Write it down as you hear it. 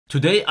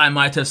Today I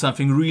might have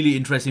something really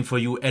interesting for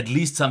you, at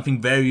least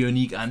something very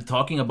unique. I'm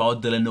talking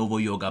about the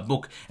Lenovo Yoga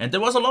Book. And there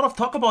was a lot of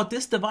talk about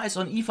this device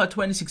on IFA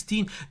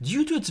 2016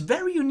 due to its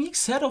very unique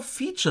set of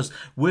features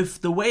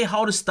with the way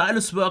how the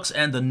stylus works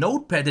and the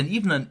notepad and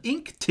even an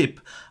ink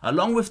tip,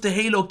 along with the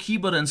Halo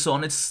keyboard and so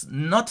on. It's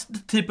not the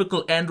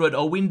typical Android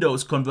or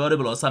Windows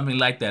convertible or something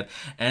like that.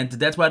 And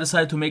that's why I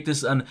decided to make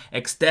this an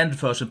extended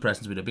version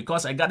presence video,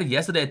 because I got it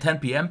yesterday at 10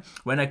 p.m.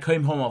 when I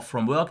came home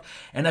from work,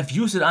 and I've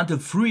used it until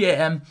 3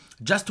 a.m.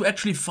 just to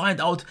actually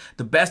find out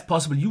the best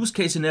possible use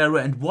case scenario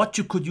and what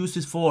you could use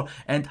this for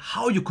and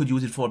how you could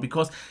use it for,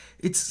 because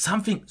it's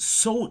something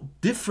so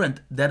different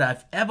that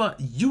I've ever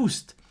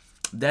used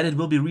that it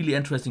will be really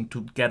interesting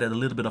to get a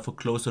little bit of a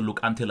closer look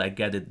until I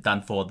get it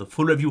done for the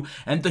full review.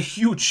 And a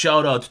huge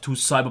shout out to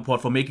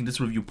Cyberport for making this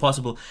review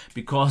possible,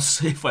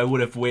 because if I would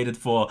have waited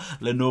for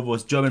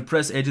Lenovo's German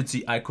press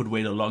agency, I could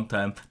wait a long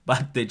time,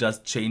 but they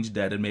just changed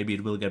that and maybe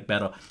it will get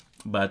better.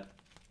 But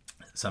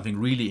something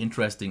really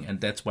interesting, and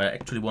that's why I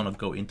actually want to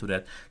go into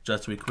that.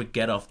 Just real quick,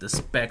 get off the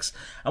specs.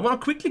 I want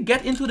to quickly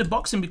get into the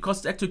boxing because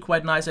it's actually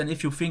quite nice, and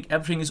if you think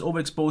everything is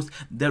overexposed,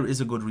 there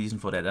is a good reason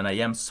for that, and I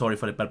am sorry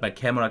for that, but my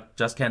camera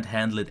just can't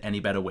handle it any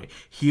better way.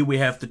 Here we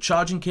have the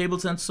charging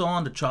cables and so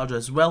on, the charger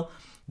as well.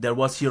 There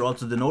was here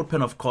also the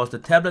notepad, of course, the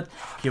tablet.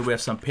 Here we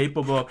have some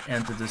paperwork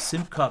and the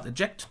SIM card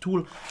eject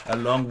tool,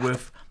 along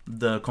with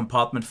the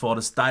compartment for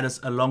the stylus,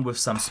 along with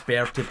some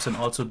spare tips and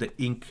also the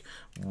ink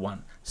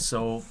one.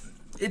 So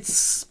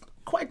it's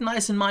quite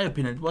nice in my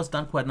opinion. It was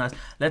done quite nice.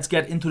 Let's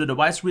get into the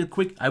device real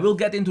quick. I will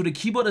get into the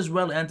keyboard as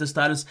well and the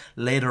stylus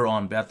later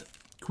on, but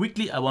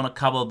quickly I want to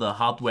cover the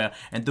hardware,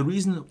 and the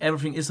reason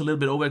everything is a little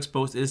bit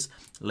overexposed is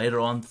later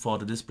on for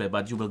the display,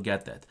 but you will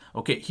get that.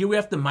 Okay, here we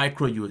have the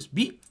micro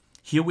USB.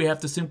 Here we have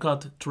the SIM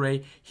card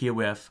tray. Here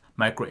we have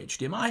micro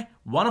HDMI.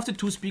 One of the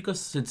two speakers,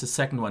 since the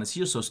second one is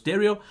here, so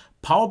stereo,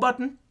 power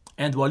button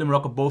and volume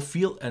rocker both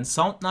feel and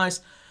sound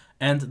nice,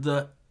 and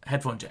the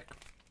headphone jack.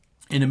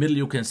 In the middle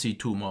you can see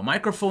two more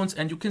microphones,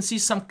 and you can see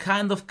some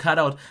kind of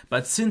cutout,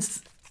 but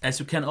since, as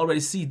you can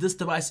already see, this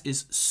device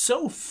is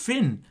so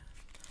thin,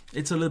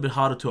 it's a little bit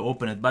harder to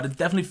open it, but it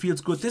definitely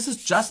feels good. This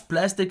is just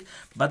plastic,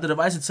 but the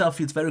device itself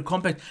feels very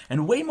compact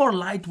and way more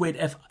lightweight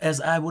as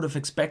I would have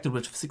expected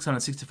with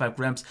 665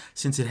 grams,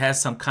 since it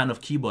has some kind of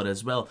keyboard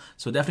as well.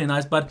 So definitely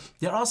nice, but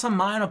there are some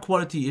minor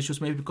quality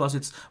issues, maybe because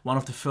it's one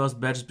of the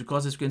first batches,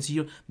 because as you can see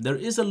here, there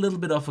is a little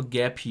bit of a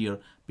gap here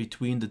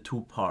between the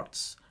two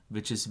parts,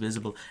 which is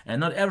visible,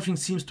 and not everything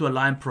seems to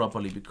align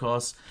properly,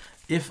 because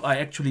if I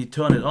actually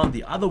turn it on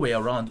the other way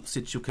around,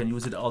 since you can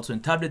use it also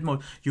in tablet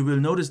mode, you will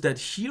notice that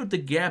here the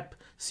gap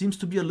seems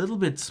to be a little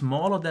bit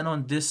smaller than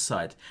on this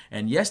side.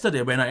 And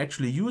yesterday when I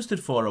actually used it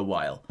for a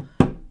while,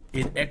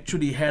 it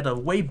actually had a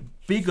way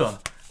bigger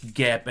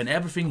gap, and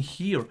everything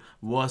here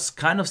was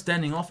kind of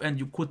standing off, and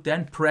you could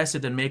then press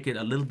it and make it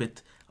a little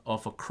bit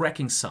of a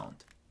cracking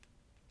sound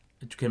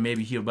that you can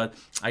maybe hear, but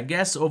I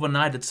guess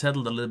overnight it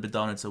settled a little bit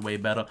down. It's a way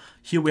better.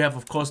 Here we have,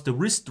 of course, the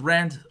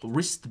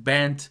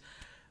wristband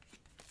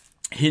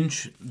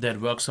hinge that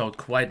works out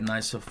quite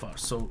nice so far.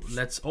 So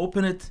let's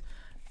open it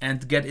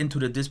and get into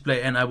the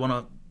display, and I want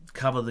to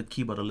cover the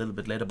keyboard a little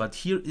bit later, but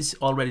here is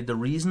already the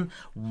reason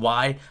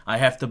why I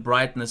have the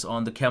brightness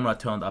on the camera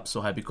turned up so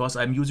high, because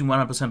I'm using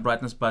 100%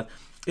 brightness, but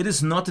it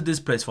is not the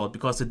display's fault,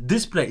 because the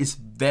display is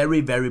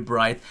very, very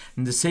bright,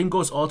 and the same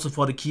goes also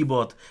for the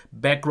keyboard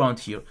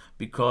background here,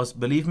 because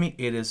believe me,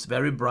 it is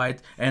very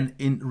bright, and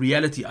in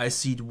reality I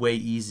see it way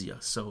easier.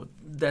 So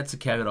that's a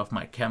caveat of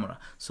my camera.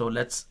 So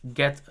let's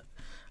get,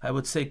 I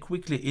would say,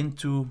 quickly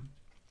into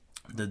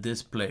the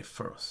display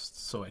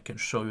first, so I can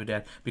show you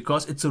that,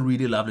 because it's a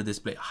really lovely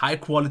display, high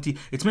quality.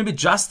 It's maybe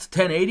just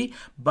 1080,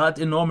 but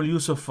in normal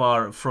use so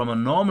far, from a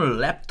normal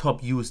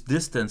laptop use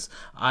distance,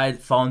 I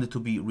found it to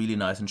be really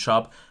nice and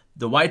sharp.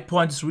 The white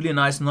point is really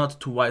nice,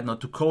 not too white, not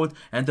too cold,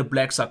 and the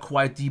blacks are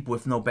quite deep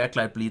with no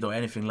backlight bleed or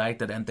anything like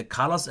that. And the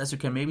colors, as you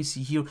can maybe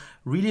see here,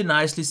 really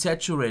nicely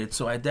saturated.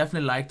 So I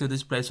definitely like the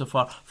display so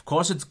far. Of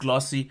course it's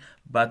glossy,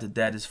 but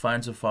that is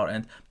fine so far.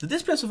 And the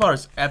display so far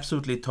is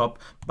absolutely top,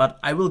 but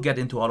I will get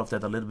into all of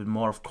that a little bit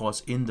more, of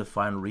course, in the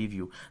final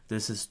review.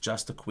 This is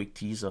just a quick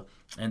teaser,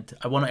 and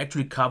I want to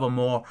actually cover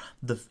more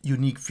the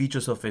unique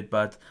features of it,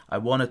 but I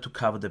wanted to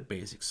cover the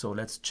basics. So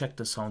let's check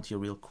the sound here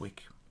real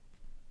quick.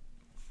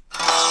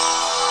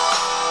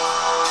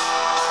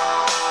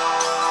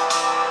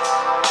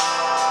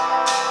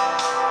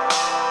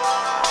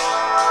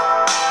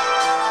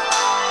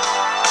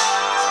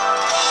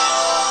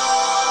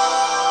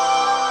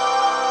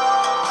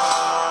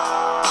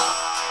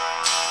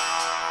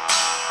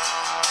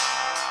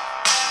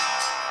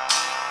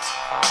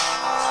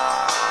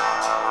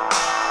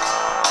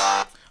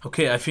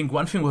 Okay, I think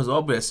one thing was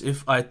obvious.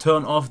 If I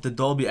turn off the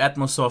Dolby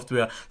Atmos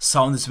software,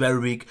 sound is very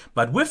weak.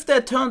 But with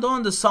that turned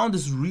on, the sound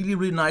is really,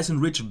 really nice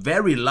and rich,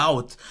 very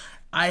loud.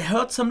 I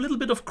heard some little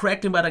bit of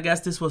crackling, but I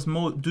guess this was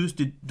more due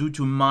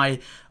to my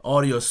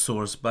audio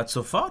source. But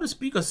so far the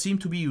speakers seem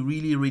to be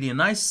really, really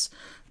nice.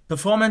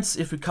 Performance,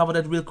 if we cover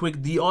that real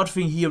quick, the odd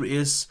thing here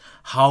is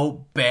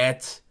how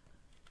bad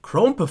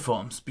Chrome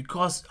performs,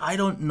 because I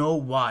don't know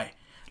why.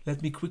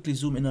 Let me quickly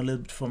zoom in a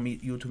little bit for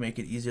you to make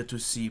it easier to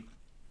see.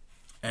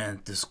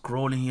 And the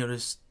scrolling here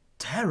is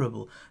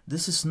terrible.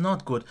 This is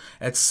not good.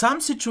 At some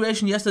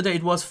situation yesterday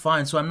it was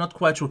fine, so I'm not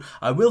quite sure.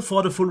 I will,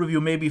 for the full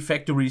review, maybe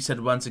factory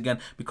reset once again,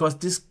 because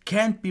this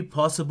can't be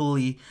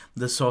possibly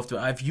the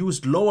software. I've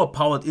used lower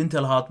powered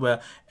Intel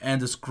hardware and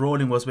the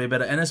scrolling was way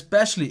better. And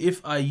especially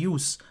if I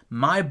use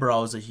my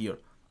browser here,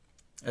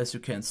 as you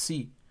can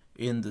see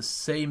in the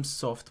same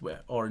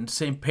software or in the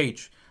same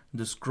page,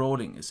 the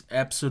scrolling is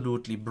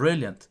absolutely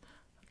brilliant.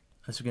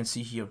 As you can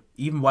see here,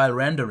 even while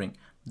rendering,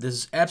 this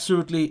is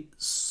absolutely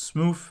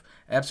smooth,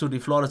 absolutely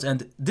flawless,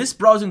 and this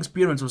browsing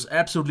experience was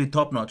absolutely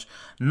top-notch.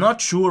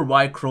 Not sure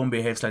why Chrome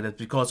behaves like that,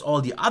 because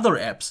all the other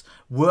apps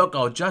work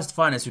out just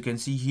fine. As you can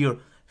see here,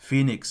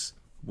 Phoenix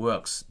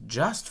works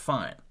just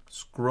fine,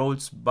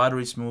 scrolls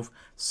buttery smooth.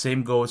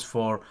 Same goes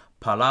for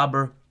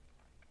Palaber.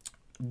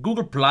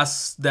 Google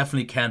Plus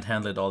definitely can't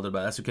handle it all the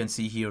way. As you can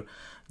see here,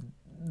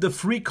 the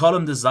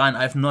 3-column design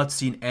I've not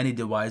seen any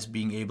device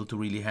being able to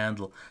really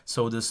handle.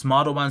 So the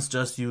smarter ones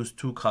just use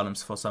 2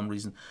 columns for some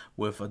reason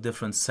with a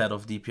different set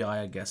of DPI,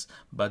 I guess.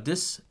 But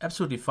this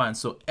absolutely fine.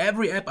 So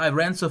every app I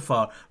ran so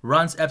far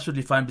runs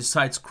absolutely fine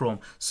besides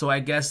Chrome. So I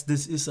guess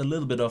this is a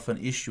little bit of an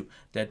issue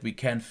that we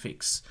can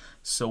fix.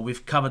 So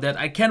we've covered that.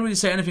 I can't really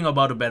say anything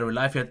about the battery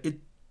life yet. It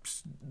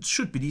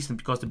should be decent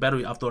because the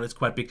battery after all is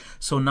quite big.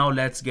 So now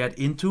let's get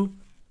into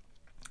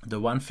the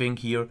one thing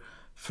here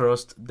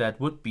first, that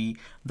would be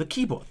the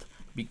keyboard,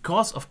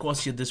 because of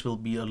course here this will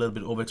be a little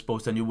bit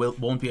overexposed and you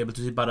won't be able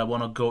to see, but I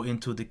want to go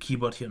into the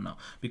keyboard here now,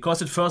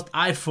 because at first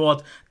I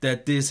thought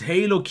that this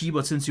Halo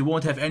keyboard, since you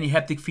won't have any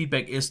haptic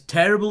feedback, is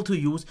terrible to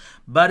use,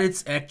 but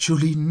it's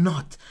actually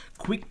not.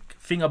 Quick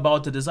thing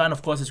about the design,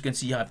 of course, as you can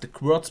see, I have the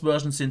Quartz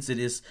version since it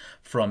is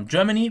from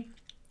Germany,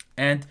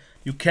 and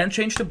you can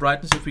change the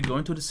brightness. If we go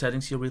into the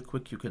settings here real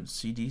quick, you can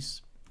see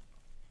these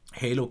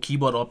Halo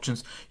keyboard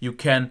options. You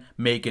can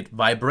make it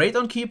vibrate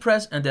on key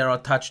press, and there are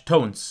touch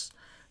tones.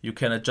 You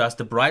can adjust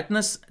the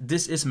brightness.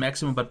 This is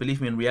maximum, but believe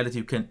me, in reality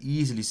you can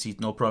easily see it,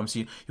 no problem.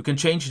 See, you can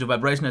change the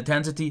vibration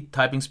intensity,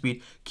 typing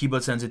speed,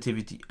 keyboard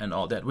sensitivity, and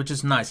all that, which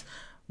is nice.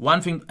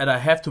 One thing that I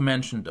have to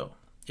mention though,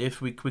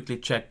 if we quickly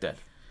check that,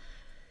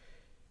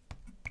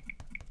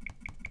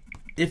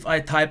 if I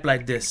type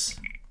like this,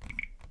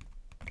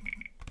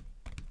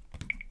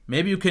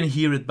 maybe you can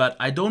hear it, but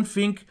I don't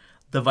think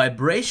the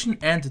vibration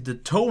and the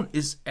tone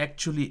is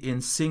actually in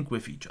sync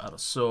with each other.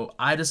 So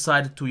I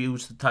decided to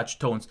use the touch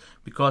tones,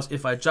 because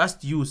if I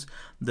just use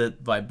the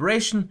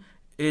vibration,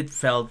 it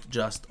felt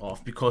just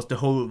off, because the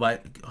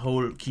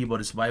whole keyboard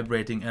is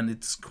vibrating and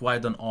it's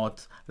quite an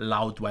odd,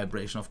 loud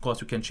vibration. Of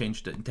course, you can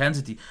change the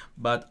intensity,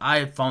 but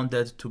I found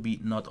that to be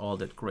not all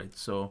that great.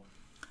 So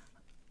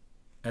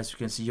as you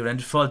can see here, and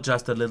it felt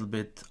just a little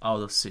bit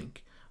out of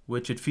sync,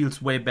 which it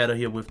feels way better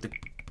here with the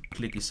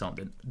clicky sound.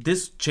 And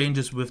this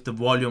changes with the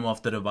volume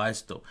of the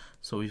device though,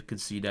 so you can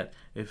see that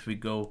if we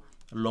go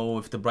low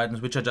with the brightness,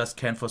 which I just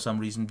can't for some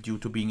reason due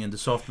to being in the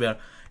software,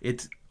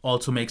 it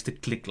also makes the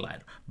click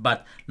lighter.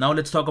 But now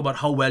let's talk about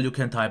how well you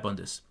can type on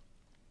this,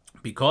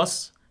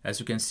 because as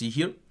you can see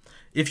here,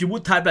 if you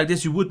would type like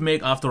this, you would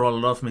make after all a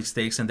lot of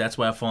mistakes, and that's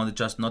why I found it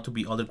just not to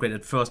be all that great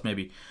at first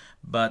maybe,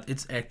 but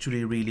it's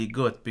actually really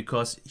good,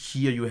 because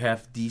here you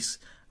have these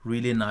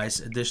really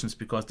nice additions,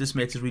 because this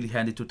makes it really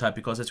handy to type,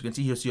 because as you can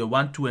see, here's your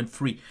 1, 2, and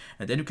 3,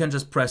 and then you can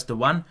just press the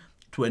 1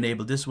 to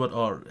enable this one,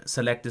 or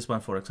select this one,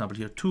 for example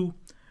here 2,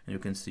 and you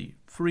can see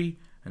 3,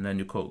 and then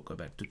you go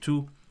back to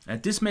 2,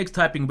 and this makes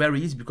typing very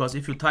easy, because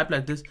if you type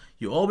like this,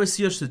 you always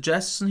see a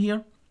suggestion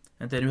here,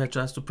 and then you have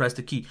just to press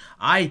the key.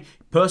 I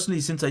personally,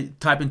 since I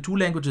type in 2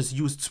 languages,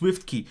 used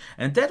Swift key,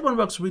 and that one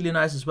works really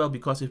nice as well,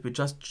 because if we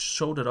just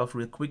show that off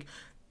real quick,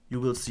 you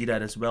will see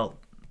that as well,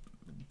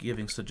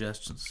 giving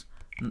suggestions.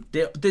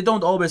 They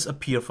don't always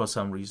appear for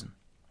some reason.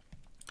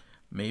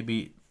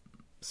 Maybe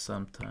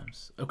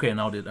sometimes. Okay,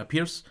 now it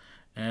appears.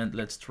 And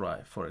let's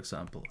try, for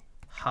example,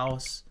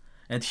 house.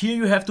 And here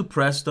you have to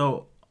press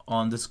though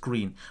on the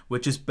screen,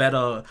 which is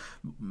better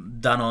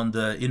done on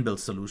the inbuilt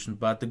solution.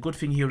 But the good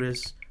thing here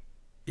is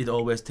it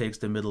always takes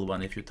the middle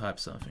one if you type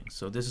something.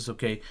 So this is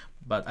okay.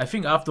 But I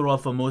think after all,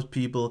 for most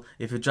people,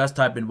 if you just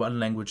type in one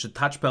language, the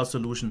touchpad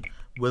solution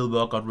will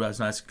work out really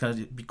nice,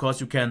 because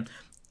you can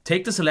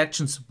take the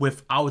selections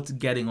without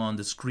getting on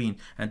the screen,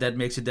 and that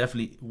makes it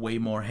definitely way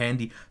more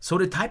handy. So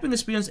the typing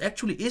experience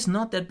actually is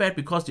not that bad,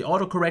 because the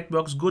autocorrect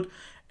works good,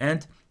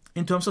 and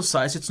in terms of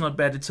size it's not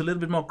bad. It's a little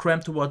bit more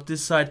cramped towards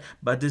this side,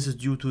 but this is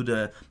due to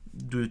the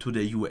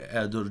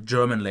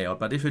German layout.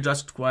 But if you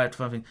just quiet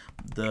something,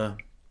 the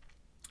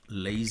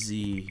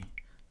lazy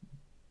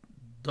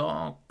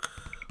dog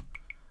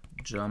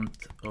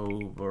jumped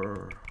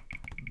over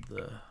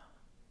the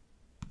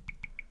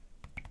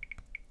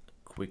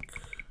quick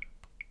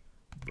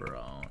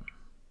brown,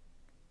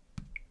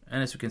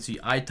 and as you can see,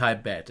 I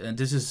type bad, and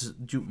this is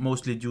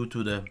mostly due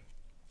to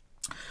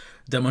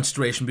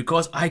demonstration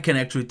because I can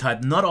actually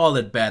type not all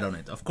that bad on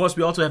it. Of course,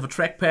 we also have a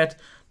trackpad,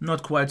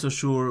 not quite so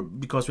sure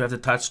because we have the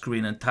touch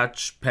screen, and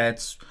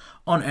touchpads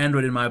on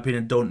Android, in my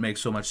opinion, don't make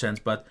so much sense,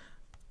 but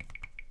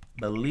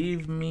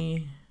believe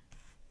me,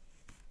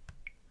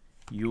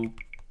 you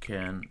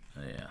can,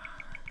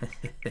 yeah.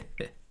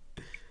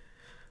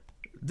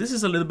 This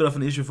is a little bit of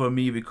an issue for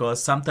me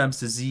because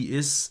sometimes the Z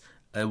is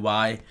a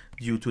Y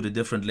due to the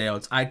different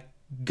layouts. I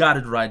got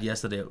it right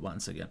yesterday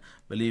once again.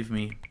 Believe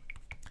me,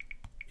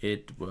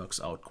 it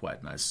works out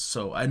quite nice.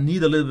 So I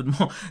need a little bit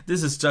more.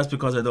 This is just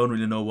because I don't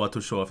really know what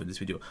to show off in this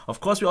video. Of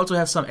course, we also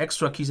have some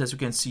extra keys, as you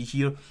can see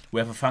here. We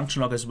have a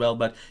function lock as well,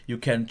 but you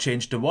can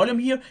change the volume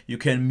here. You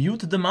can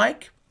mute the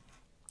mic.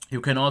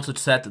 You can also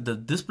set the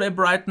display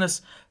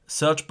brightness,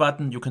 search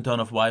button. You can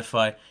turn off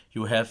Wi-Fi.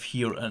 You have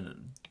here a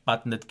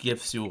button that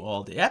gives you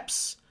all the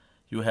apps.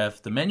 You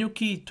have the menu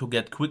key to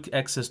get quick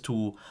access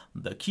to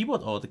the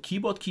keyboard or the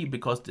keyboard key,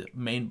 because the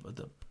main,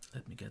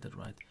 let me get it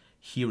right.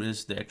 Here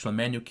is the actual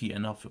menu key,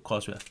 and of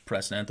course we have to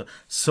press and enter.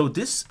 So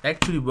this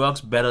actually works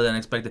better than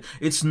expected.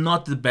 It's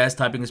not the best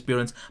typing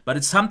experience, but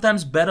it's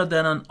sometimes better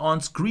than an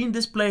on-screen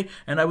display,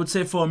 and I would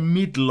say for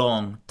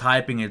mid-long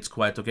typing it's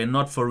quite okay,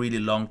 not for really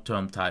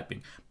long-term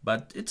typing.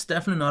 But it's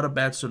definitely not a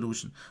bad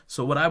solution.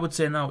 So what I would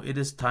say now, it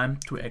is time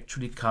to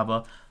actually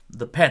cover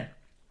the pen.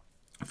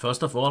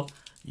 First of all,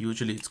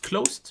 usually it's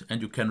closed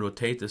and you can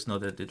rotate this, not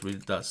that it really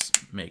does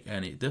make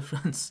any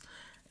difference.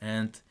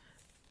 And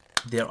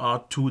there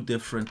are two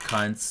different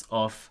kinds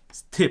of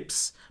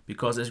tips,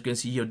 because as you can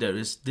see here, there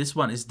is, this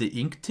one is the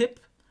ink tip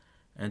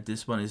and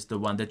this one is the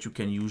one that you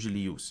can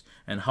usually use.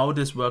 And how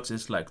this works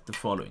is like the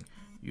following.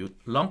 You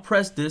long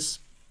press this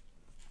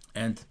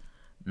and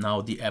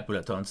now the app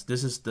will turn.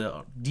 This is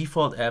the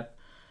default app,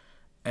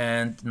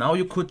 and now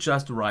you could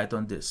just write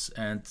on this.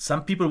 And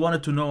some people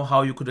wanted to know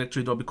how you could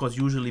actually draw, because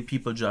usually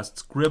people just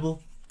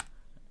scribble.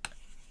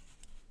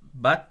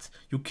 But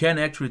you can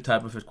actually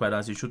type with it quite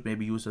nice. You should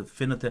maybe use a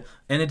thinner tip,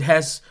 and it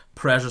has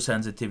pressure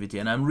sensitivity.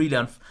 And I'm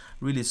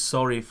really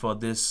sorry for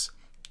this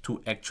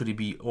to actually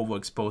be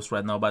overexposed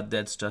right now, but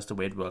that's just the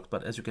way it works.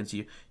 But as you can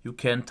see, you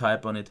can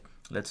type on it.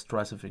 Let's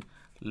try something.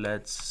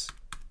 Let's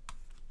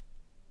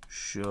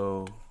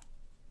show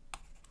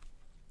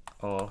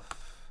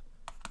off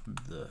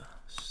the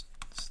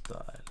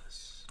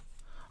stylus.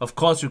 Of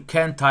course, you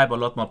can type a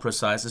lot more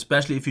precise,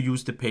 especially if you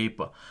use the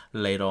paper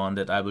later on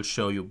that I will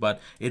show you.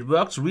 But it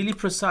works really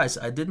precise.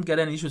 I didn't get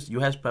any issues. You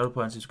have arrow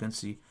points, as you can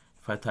see.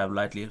 If I type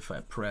lightly, if I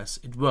press,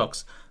 it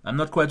works. I'm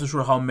not quite so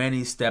sure how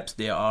many steps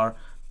there are.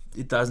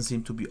 It doesn't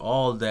seem to be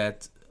all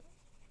that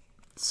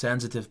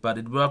sensitive, but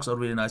it works out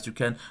really nice. You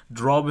can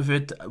draw with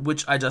it,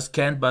 which I just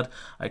can't, but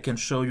I can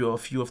show you a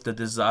few of the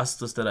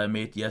disasters that I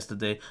made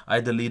yesterday.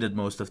 I deleted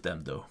most of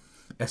them though.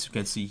 As you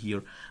can see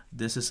here,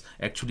 this is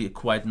actually a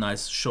quite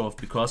nice show off,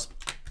 because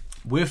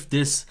with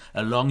this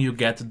along you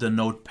get the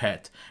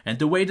notepad. And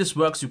the way this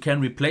works, you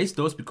can replace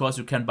those because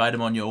you can buy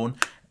them on your own.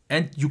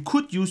 And you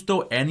could use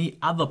though any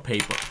other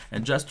paper.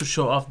 And just to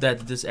show off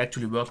that this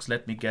actually works,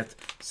 let me get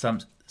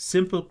some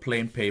simple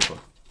plain paper.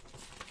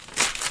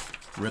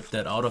 Rip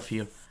that out of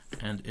here,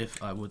 and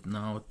if I would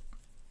now,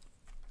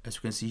 as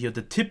you can see here,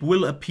 the tip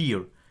will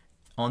appear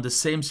on the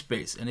same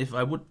space, and if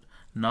I would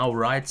now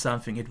write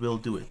something, it will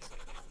do it.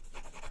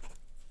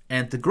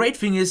 And the great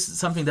thing is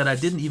something that I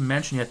didn't even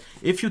mention yet.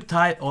 If you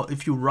type or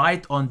if you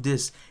write on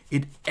this,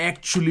 it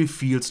actually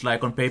feels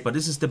like on paper.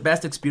 This is the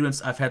best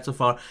experience I've had so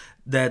far,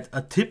 that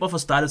a tip of a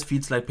stylus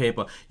feels like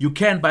paper. You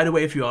can, by the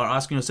way, if you are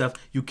asking yourself,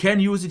 you can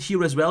use it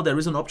here as well. There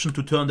is an option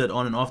to turn that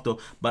on and off though.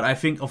 But I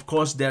think, of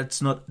course,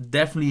 that's not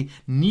definitely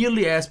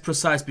nearly as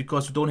precise,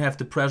 because you don't have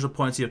the pressure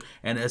points here.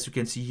 And as you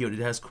can see here, it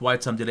has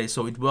quite some delay.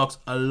 So it works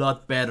a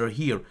lot better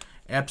here.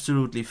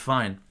 Absolutely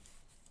fine.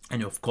 And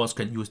you of course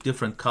can use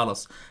different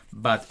colors,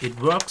 but it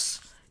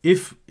works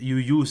if you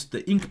use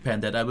the ink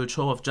pen that I will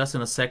show off just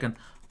in a second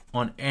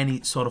on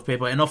any sort of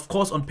paper. And of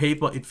course on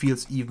paper it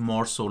feels even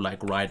more so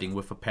like writing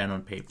with a pen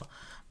on paper.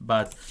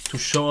 But to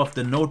show off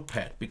the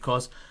notepad,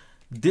 because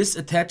this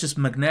attaches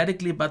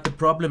magnetically, but the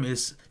problem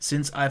is,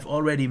 since I've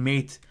already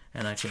made,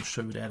 and I can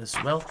show you that as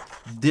well,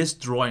 this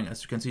drawing,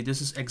 as you can see, this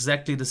is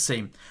exactly the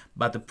same.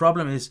 But the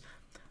problem is,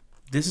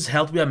 this is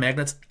held via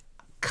magnets,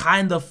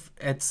 kind of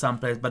at some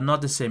place, but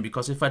not the same,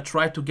 because if I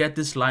try to get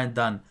this line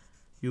done,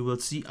 you will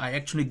see I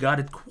actually got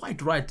it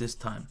quite right this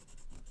time,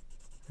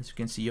 as you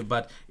can see here.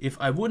 But if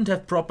I wouldn't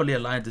have properly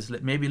aligned this,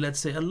 maybe let's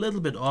say a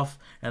little bit off,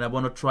 and I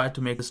want to try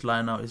to make this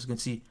line now, as you can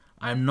see,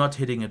 I'm not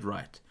hitting it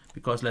right.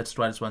 Because let's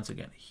try this once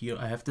again. Here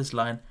I have this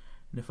line,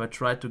 and if I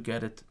try to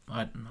get it,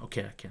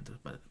 okay, I can't do it,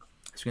 but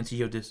as you can see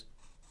here, this,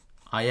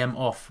 I am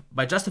off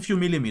by just a few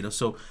millimeters.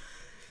 So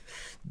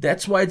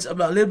that's why it's a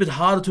little bit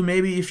harder to,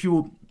 maybe if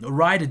you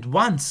write it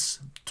once,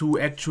 to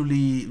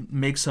actually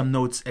make some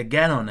notes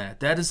again on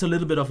that. That is a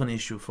little bit of an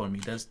issue for me.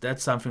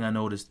 That's something I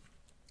noticed.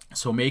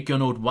 So make your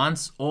note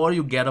once, or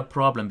you get a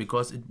problem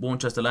because it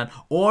won't just align,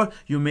 or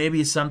you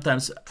maybe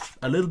sometimes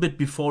a little bit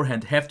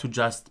beforehand have to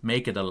just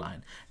make it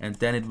align, and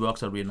then it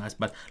works out really nice.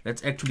 But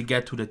let's actually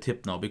get to the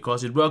tip now,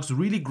 because it works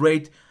really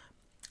great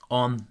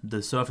on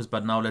the surface.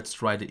 But now let's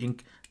try the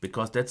ink,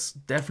 because that's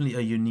definitely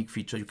a unique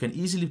feature. You can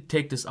easily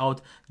take this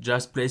out,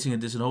 just placing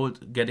this and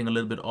hold, getting a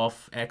little bit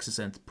off axis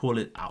and pull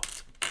it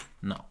out.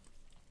 Now,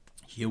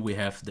 here we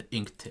have the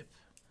ink tip.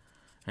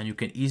 And you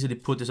can easily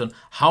put this on.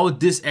 How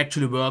this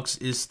actually works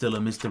is still a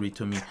mystery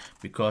to me,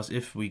 because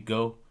if we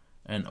go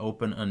and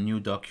open a new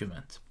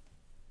document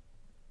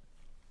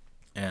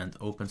and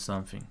open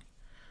something,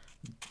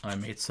 I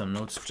made some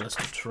notes just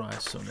to try,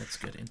 so let's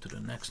get into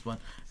the next one,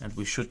 and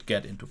we should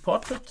get into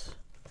portrait,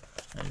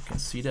 and you can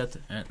see that,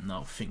 and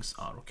now things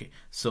are okay.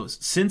 So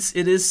since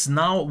it is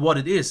now what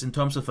it is in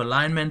terms of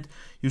alignment,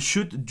 you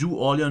should do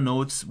all your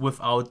notes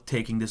without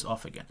taking this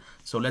off again.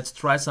 So let's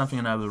try something,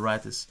 and I will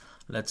write this.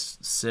 Let's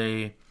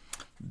say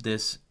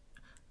this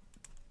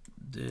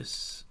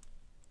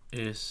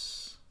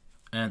is,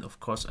 and of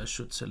course I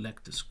should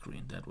select the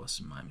screen. That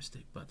was my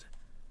mistake, but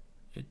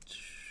it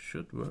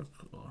should work,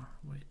 or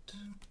wait.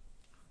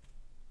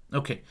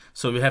 Okay,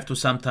 so you have to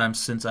sometimes,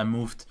 since I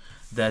moved,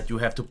 that you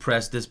have to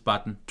press this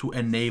button to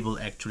enable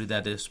actually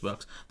that this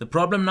works. The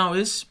problem now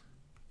is,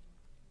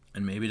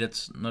 and maybe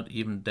that's not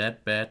even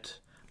that bad,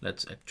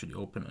 let's actually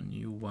open a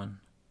new one.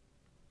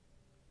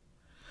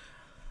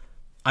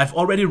 I've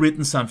already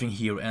written something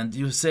here, and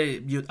you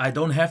say I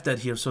don't have that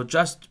here, so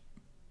just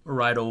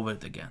write over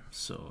it again.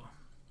 So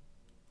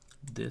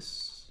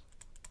this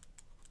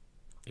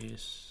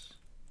is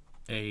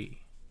a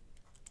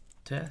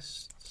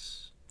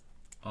test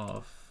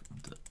of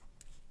the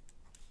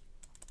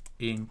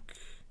ink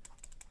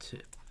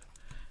tip.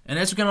 And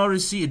as you can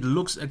already see, it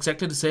looks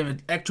exactly the same.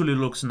 It actually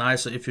looks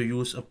nicer if you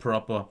use a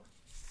proper,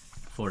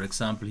 for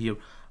example here,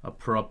 a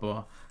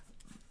proper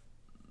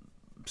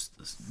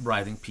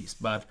writing piece.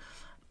 But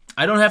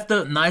I don't have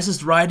the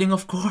nicest writing,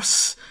 of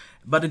course,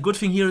 but the good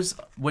thing here is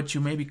what you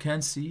maybe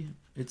can see,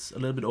 it's a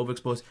little bit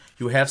overexposed.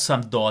 You have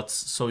some dots,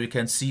 so you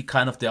can see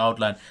kind of the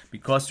outline,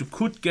 because you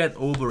could get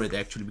over it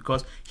actually,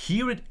 because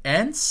here it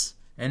ends,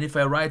 and if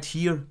I write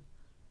here,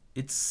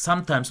 it's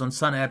sometimes on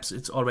some apps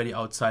it's already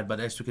outside, but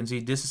as you can see,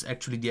 this is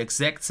actually the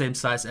exact same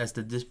size as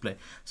the display.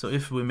 So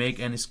if we make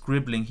any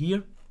scribbling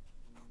here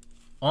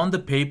on the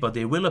paper,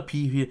 they will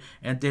appear here,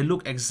 and they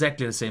look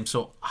exactly the same.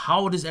 So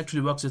how this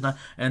actually works is now,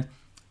 and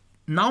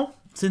now,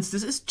 since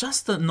this is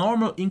just a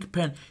normal ink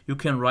pen, you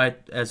can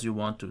write as you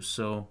want to.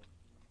 So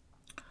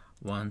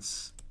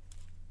once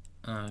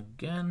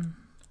again,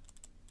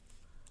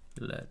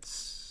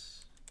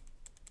 let's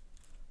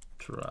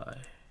try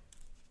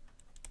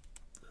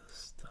the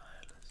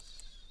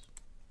stylus.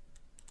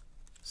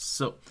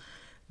 So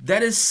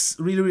that is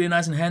really, really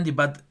nice and handy.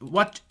 But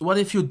what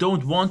if you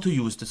don't want to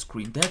use the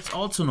screen? That's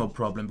also no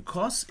problem,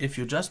 because if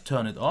you just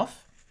turn it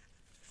off,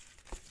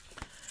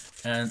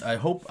 and I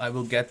hope I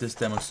will get this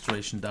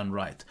demonstration done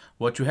right.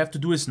 What you have to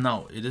do is,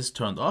 now it is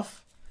turned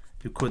off,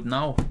 you could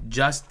now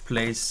just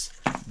place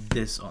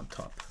this on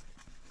top.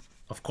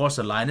 Of course,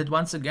 align it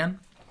once again,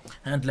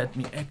 and let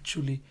me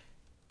actually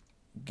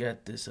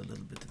get this a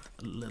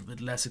little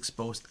bit less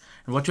exposed.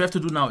 And what you have to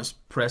do now is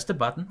press the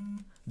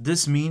button.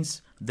 This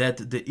means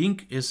that the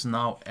ink is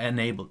now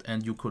enabled,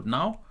 and you could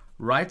now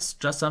write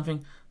just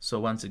something. So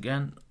once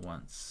again,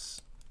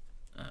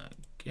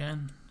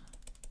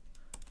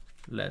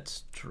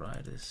 let's try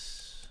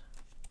this.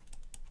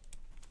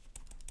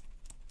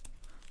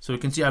 So you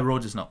can see I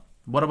wrote this now.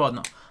 What about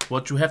now?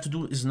 What you have to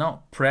do is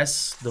now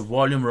press the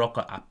volume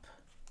rocker up.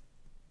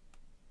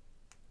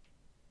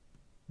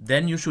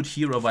 Then you should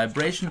hear a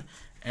vibration,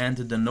 and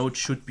the note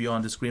should be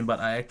on the screen. But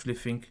I actually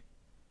think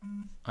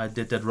I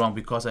did that wrong,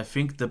 because I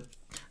think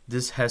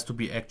this has to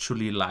be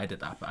actually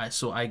lighted up.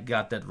 So I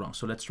got that wrong.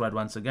 So let's try it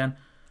once again.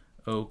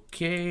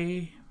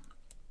 Okay,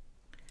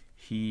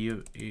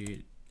 here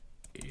it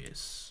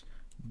is.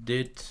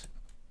 Did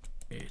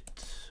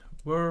it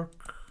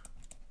work?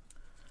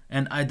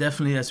 And I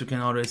definitely, as you can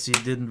already see,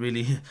 didn't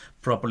really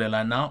properly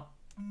align now.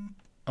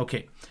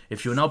 Okay,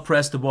 if you now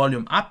press the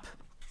volume up,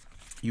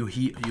 you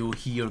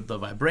hear the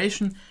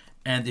vibration,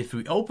 and if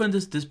we open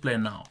this display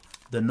now,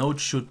 the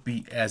note should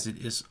be as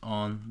it is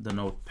on the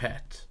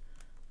notepad.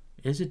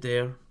 Is it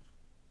there?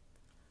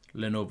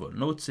 Lenovo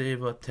Note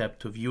Saver, tap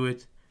to view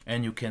it,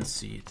 and you can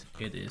see it.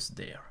 It is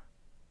there.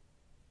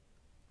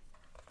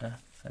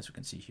 As you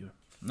can see here.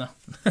 No.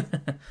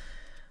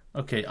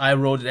 Okay, I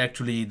wrote it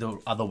actually the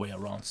other way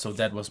around, so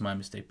that was my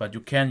mistake. But you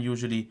can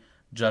usually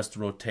just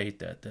rotate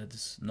that. That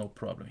is no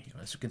problem here.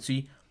 As you can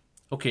see,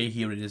 okay,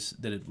 here it is.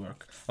 Did it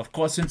work? Of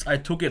course, since I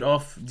took it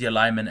off, the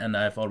alignment, and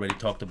I've already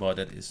talked about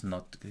that, is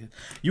not good.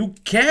 You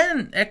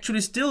can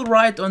actually still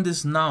write on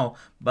this now,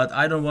 but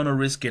I don't want to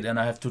risk it, and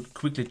I have to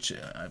quickly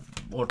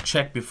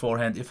check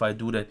beforehand if I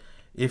do that,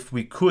 if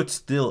we could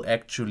still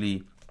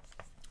actually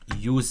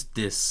use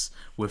this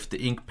with the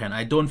ink pen.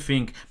 I don't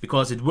think,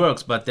 because it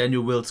works, but then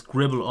you will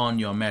scribble on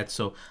your mat,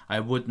 so I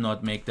would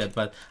not make that.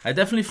 But I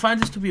definitely find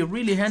this to be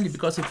really handy,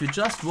 because if you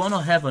just want to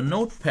have a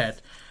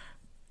notepad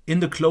in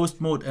the closed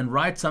mode and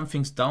write some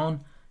things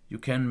down, you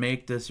can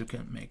make this. You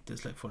can make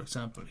this, like for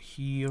example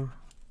here,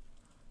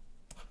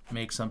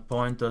 make some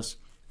pointers,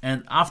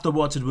 and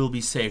afterwards it will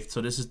be saved. So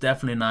this is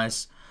definitely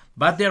nice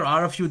But there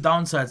are a few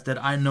downsides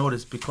that I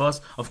noticed, because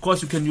of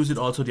course you can use it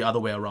also the other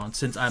way around.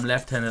 Since I'm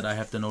left-handed, I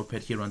have the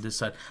notepad here on this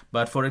side.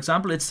 But for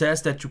example, it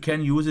says that you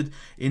can use it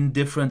in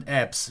different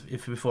apps.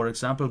 If we, for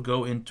example,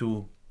 go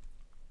into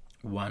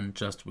one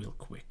just real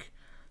quick.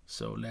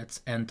 So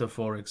let's enter,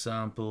 for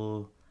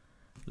example,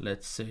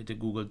 let's say the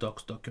Google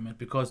Docs document,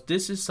 because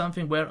this is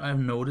something where I've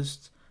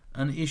noticed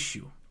an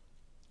issue.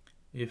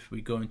 If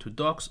we go into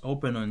Docs,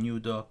 open a new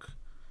doc,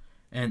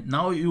 and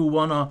now you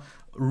wanna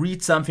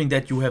read something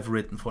that you have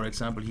written. For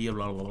example, here,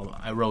 blah, blah, blah,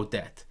 I wrote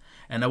that,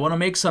 and I wanna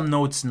make some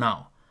notes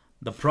now.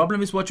 The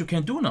problem is, what you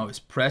can do now is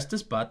press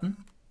this button,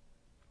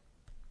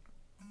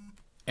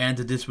 and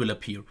this will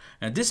appear.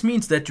 And this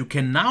means that you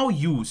can now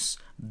use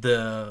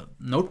the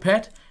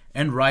notepad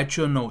and write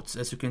your notes,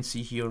 as you can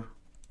see here.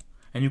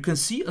 And you can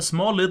see a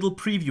small little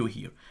preview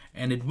here,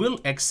 and it will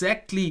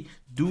exactly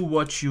do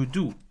what you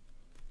do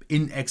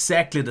in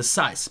exactly the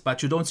size,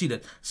 but you don't see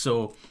that.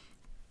 So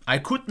I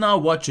could now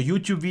watch a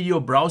YouTube video,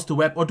 browse the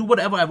web, or do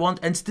whatever I want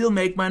and still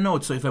make my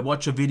notes. So if I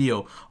watch a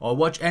video or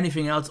watch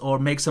anything else or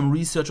make some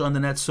research on the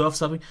net, surf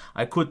something,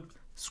 I could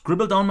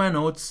scribble down my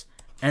notes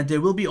and they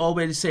will be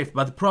already saved.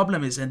 But the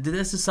problem is, and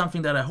this is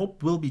something that I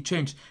hope will be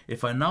changed,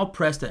 if I now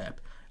press the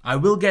app, I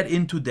will get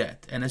into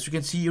that. And as you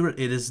can see here, it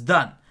is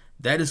done.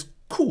 That is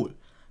cool.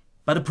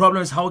 But the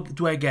problem is, how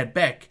do I get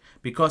back?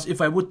 Because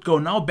if I would go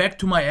now back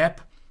to my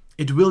app,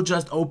 it will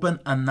just open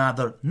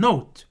another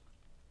note.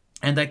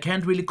 And I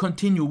can't really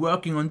continue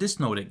working on this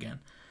note again.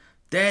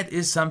 That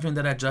is something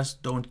that I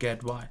just don't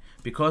get why.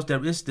 Because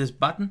there is this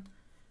button,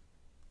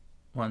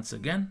 once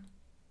again.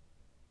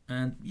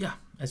 And yeah,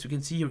 as you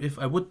can see here, if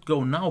I would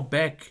go now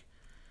back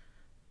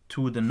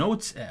to the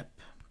Notes app,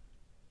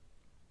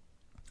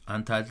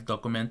 untitled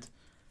document,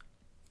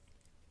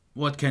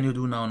 what can you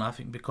do now?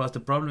 Nothing. Because the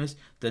problem is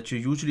that you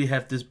usually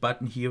have this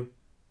button here,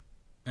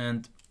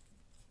 and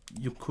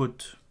you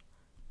could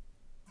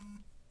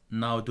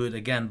now do it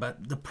again,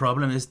 but the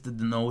problem is that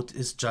the note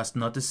is just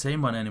not the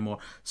same one anymore.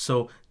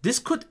 So this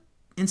could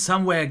in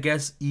some way, I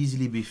guess,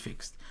 easily be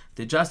fixed.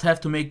 They just have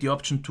to make the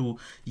option to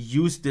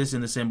use this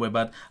in the same way,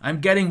 but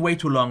I'm getting way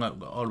too long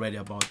already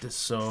about this,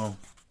 so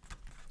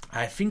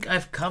I think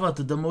I've covered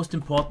the most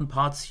important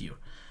parts here.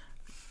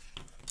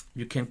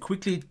 You can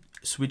quickly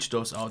switch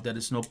those out, that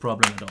is no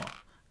problem at all.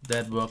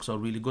 That works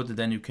out really good, and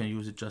then you can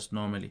use it just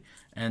normally.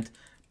 And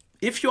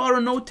if you are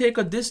a note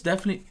taker, this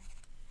definitely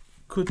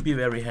could be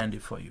very handy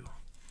for you.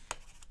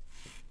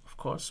 Of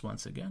course,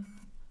 once again,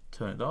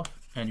 turn it off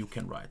and you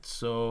can write.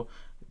 So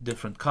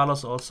different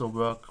colors also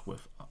work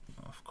with,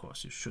 of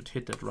course, you should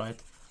hit it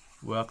right,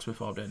 works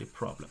without any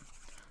problem.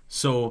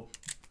 So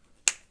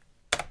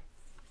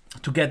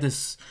to get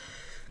this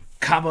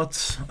covered,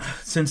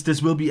 since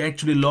this will be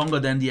actually longer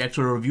than the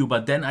actual review,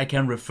 but then I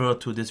can refer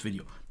to this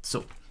video.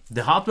 So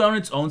the hardware on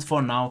its own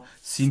for now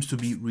seems to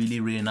be really,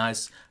 really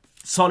nice.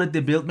 Solidly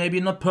built, maybe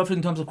not perfect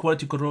in terms of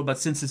quality control, but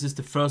since this is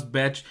the first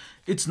batch,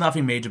 it's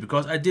nothing major,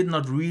 because I did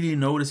not really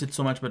notice it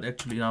so much, but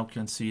actually now you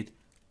can see it.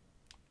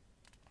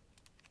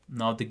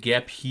 Now the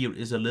gap here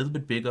is a little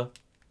bit bigger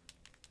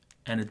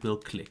and it will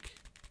click.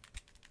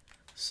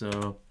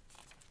 So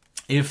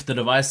if the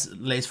device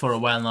lays for a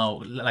while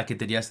now, like it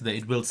did yesterday,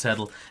 it will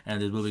settle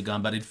and it will be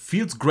gone. But it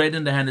feels great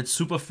in the hand, it's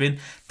super thin.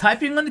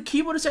 Typing on the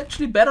keyboard is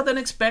actually better than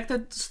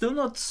expected. Still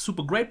not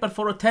super great, but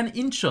for a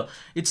 10-incher,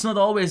 it's not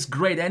always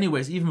great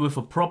anyways, even with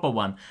a proper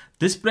one.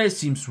 Display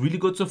seems really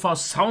good so far,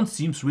 sound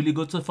seems really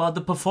good so far.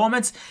 The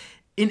performance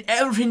in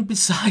everything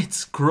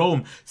besides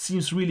Chrome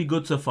seems really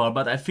good so far,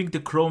 but I think the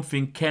Chrome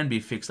thing can be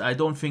fixed. I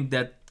don't think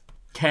that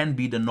can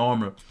be the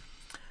normal.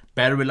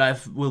 Battery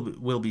life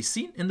will be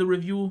seen in the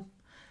review,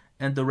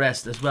 and the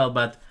rest as well,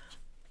 but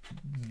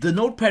the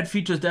notepad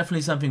feature is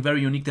definitely something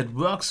very unique that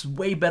works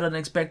way better than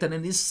expected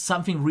and is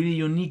something really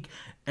unique.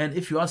 And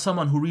if you are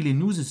someone who really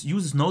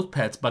uses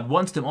notepads but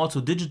wants them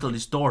also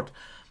digitally stored,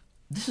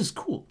 this is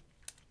cool.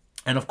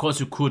 And of course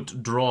you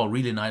could draw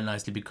really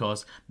nicely,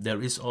 because there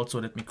is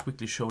also, let me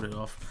quickly show that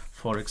off,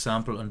 for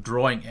example, a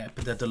drawing app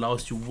that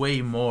allows you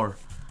way more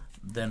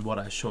than what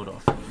I showed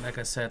off. Like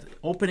I said,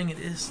 opening it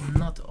is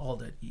not all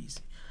that easy.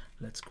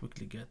 Let's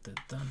quickly get that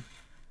done.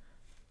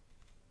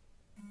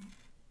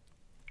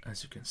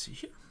 As you can see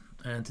here,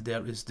 and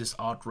there is this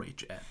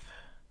Outrage app,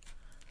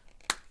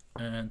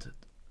 and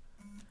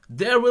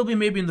there will be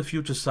maybe in the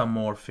future some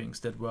more things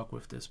that work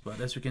with this,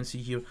 but as you can see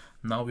here,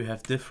 now we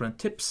have different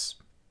tips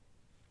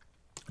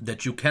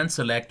that you can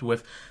select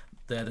with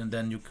that, and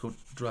then you could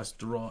just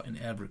draw in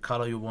every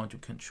color you want. You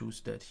can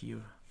choose that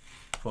here,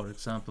 for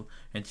example,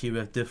 and here we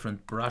have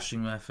different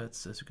brushing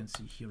methods, as you can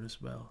see here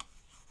as well.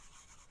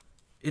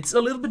 It's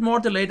a little bit more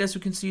delayed, as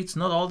you can see, it's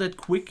not all that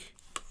quick.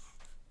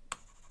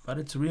 But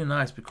it's really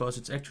nice because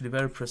it's actually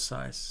very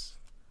precise.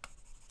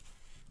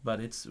 But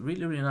it's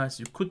really, really nice.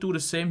 You could do the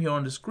same here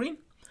on the screen,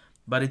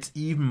 but it's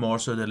even more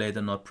so delayed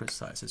and not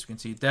precise. As you can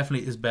see, it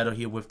definitely is better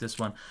here with this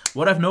one.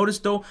 What I've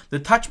noticed though, the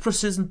touch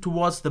precision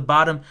towards the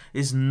bottom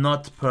is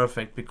not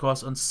perfect,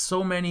 because on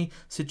so many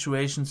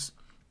situations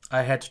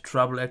I had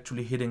trouble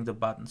actually hitting the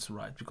buttons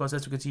right, because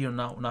as you can see here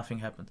now, nothing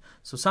happened.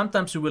 So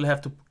sometimes you will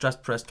have to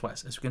just press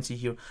twice. As you can see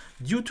here,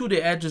 due to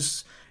the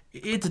edges,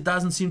 it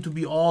doesn't seem to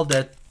be all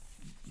that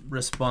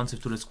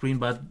responsive to the screen,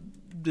 but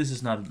this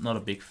is not a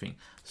big thing.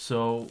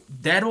 So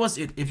that was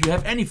it. If you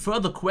have any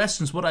further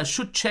questions, what I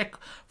should check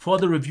for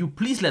the review,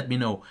 please let me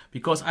know,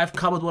 because I've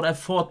covered what I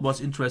thought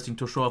was interesting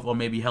to show off or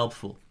maybe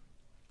helpful.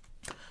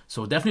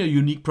 So definitely a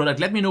unique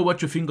product. Let me know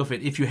what you think of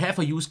it, if you have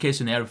a use case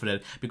scenario for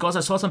that. Because I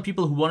saw some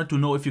people who wanted to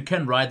know if you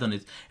can write on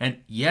it. And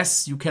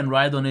yes, you can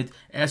write on it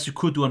as you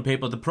could do on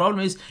paper. The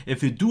problem is,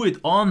 if you do it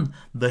on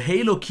the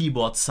Halo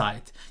keyboard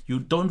side, you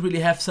don't really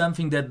have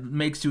something that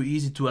makes you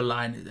easy to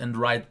align and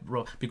write.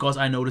 Because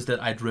I noticed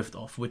that I drift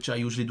off, which I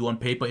usually do on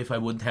paper if I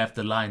wouldn't have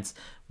the lines.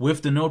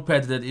 With the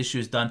notepad, that issue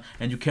is done,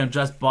 and you can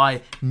just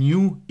buy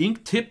new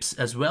ink tips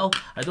as well.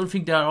 I don't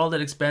think they are all that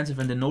expensive,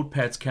 and the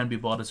notepads can be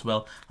bought as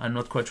well. I'm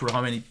not quite sure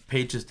how many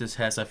pages this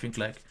has. I think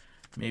like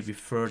maybe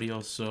 30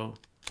 or so,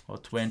 or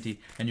 20,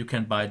 and you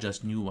can buy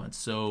just new ones.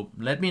 So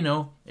let me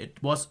know. It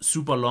was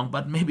super long,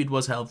 but maybe it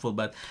was helpful,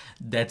 but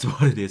that's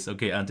what it is.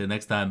 Okay, until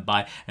next time,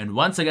 bye. And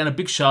once again, a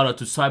big shout out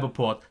to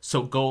Cyberport.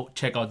 So go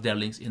check out their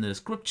links in the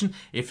description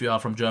if you are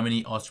from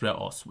Germany, Austria,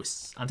 or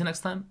Swiss. Until next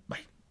time,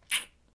 bye.